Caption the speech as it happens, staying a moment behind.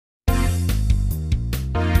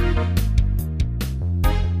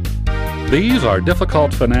These are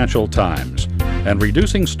difficult financial times, and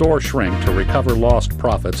reducing store shrink to recover lost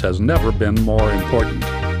profits has never been more important.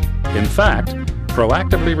 In fact,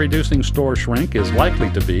 proactively reducing store shrink is likely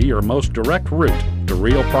to be your most direct route to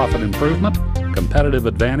real profit improvement, competitive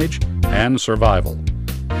advantage, and survival.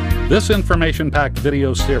 This information-packed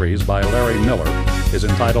video series by Larry Miller is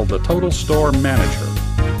entitled The Total Store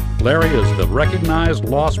Manager. Larry is the recognized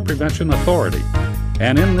loss prevention authority,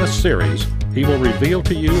 and in this series, he will reveal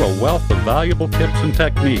to you a wealth of valuable tips and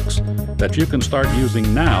techniques that you can start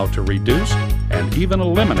using now to reduce and even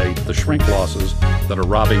eliminate the shrink losses that are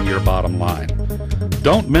robbing your bottom line.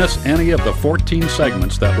 Don't miss any of the 14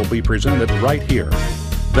 segments that will be presented right here.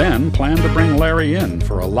 Then plan to bring Larry in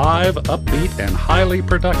for a live, upbeat, and highly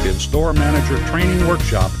productive store manager training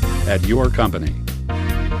workshop at your company.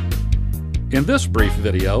 In this brief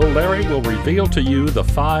video, Larry will reveal to you the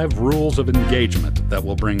 5 rules of engagement that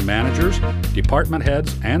will bring managers, department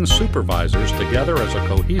heads, and supervisors together as a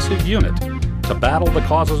cohesive unit to battle the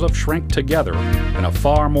causes of shrink together in a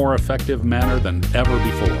far more effective manner than ever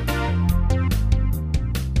before.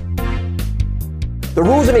 The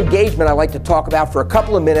rules of engagement I'd like to talk about for a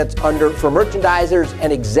couple of minutes for merchandisers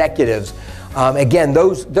and executives. Again,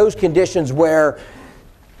 those conditions where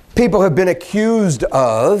people have been accused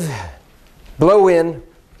of blow in,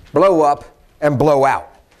 blow up, and blow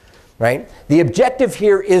out, right? The objective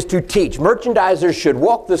here is to teach. Merchandisers should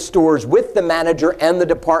walk the stores with the manager and the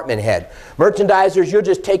department head. Merchandisers, you'll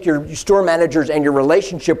just take your store managers and your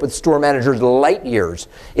relationship with store managers light years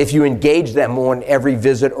if you engage them on every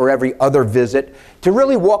visit or every other visit to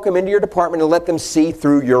really walk them into your department and let them see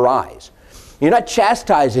through your eyes. You're not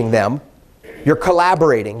chastising them. You're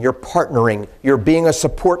collaborating, you're partnering, you're being a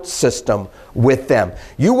support system with them.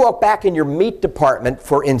 You walk back in your meat department,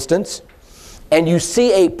 for instance, and you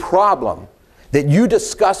see a problem that you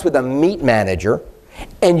discuss with a meat manager,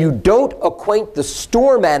 and you don't acquaint the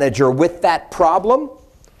store manager with that problem,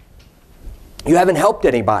 you haven't helped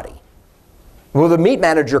anybody. Well, the meat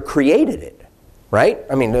manager created it, right?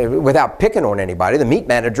 I mean, without picking on anybody, the meat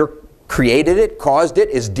manager created it, caused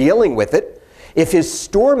it, is dealing with it. If his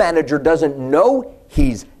store manager doesn't know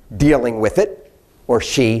he's dealing with it, or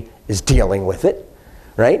she is dealing with it,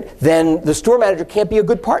 right, then the store manager can't be a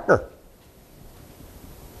good partner.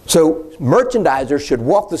 So merchandisers should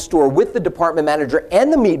walk the store with the department manager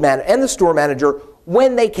and the meat manager and the store manager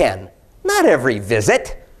when they can. Not every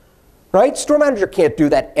visit, right? Store manager can't do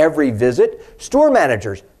that every visit. Store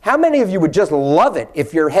managers, how many of you would just love it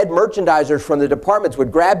if your head merchandisers from the departments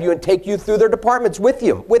would grab you and take you through their departments with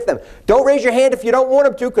them? Don't raise your hand if you don't want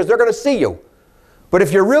them to, because they're going to see you. But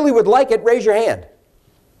if you really would like it, raise your hand.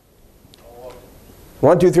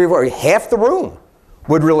 1, 2, 3, 4. Half the room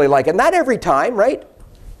would really like it. Not every time, right?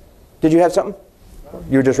 Did you have something?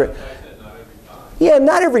 You were just right. Yeah,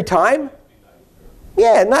 not every time.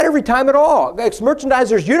 Yeah, not every time at all.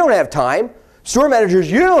 Merchandisers, you don't have time. Store managers,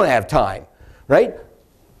 you don't have time, right?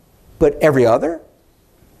 But every other,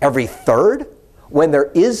 every third, when there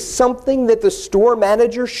is something that the store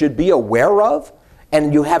manager should be aware of,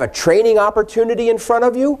 and you have a training opportunity in front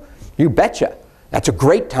of you, you betcha. That's a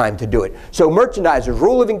great time to do it. So merchandisers,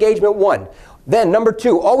 rule of engagement 1. Then number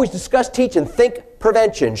 2, always discuss, teach, and think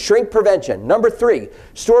prevention, shrink prevention. Number 3,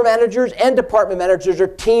 store managers and department managers are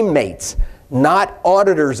teammates, not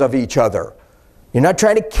auditors of each other. You're not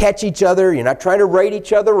trying to catch each other. You're not trying to write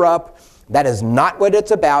each other up. That is not what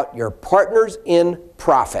it's about. You're partners in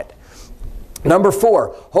profit. Number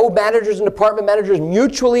 4, hold managers and department managers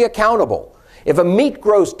mutually accountable. If a meat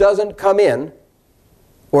gross doesn't come in,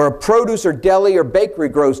 or a produce or deli or bakery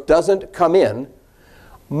gross doesn't come in,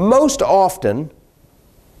 most often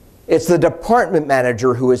it's the department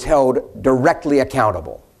manager who is held directly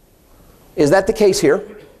accountable. Is that the case here?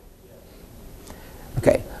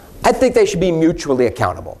 Okay. I think they should be mutually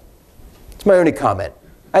accountable. It's my only comment.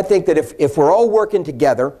 I think that if we're all working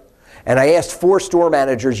together, and I asked 4 store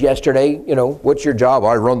managers yesterday, you know, what's your job?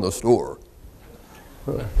 I run the store.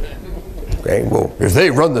 Okay, well, if they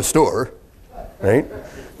run the store, right,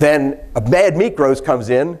 then a bad meat gross comes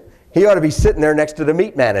in, he ought to be sitting there next to the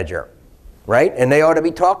meat manager, right? And they ought to be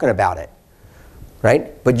talking about it,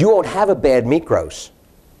 right? But you won't have a bad meat gross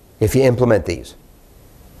if you implement these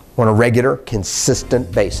on a regular, consistent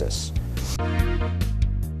basis.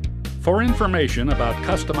 For information about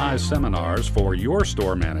customized seminars for your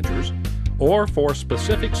store managers or for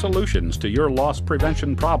specific solutions to your loss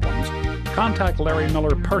prevention problems, contact Larry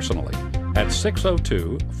Miller personally at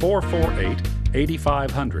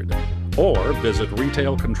 602-448-8500 or visit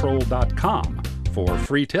retailcontrol.com for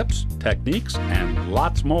free tips, techniques, and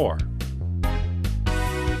lots more.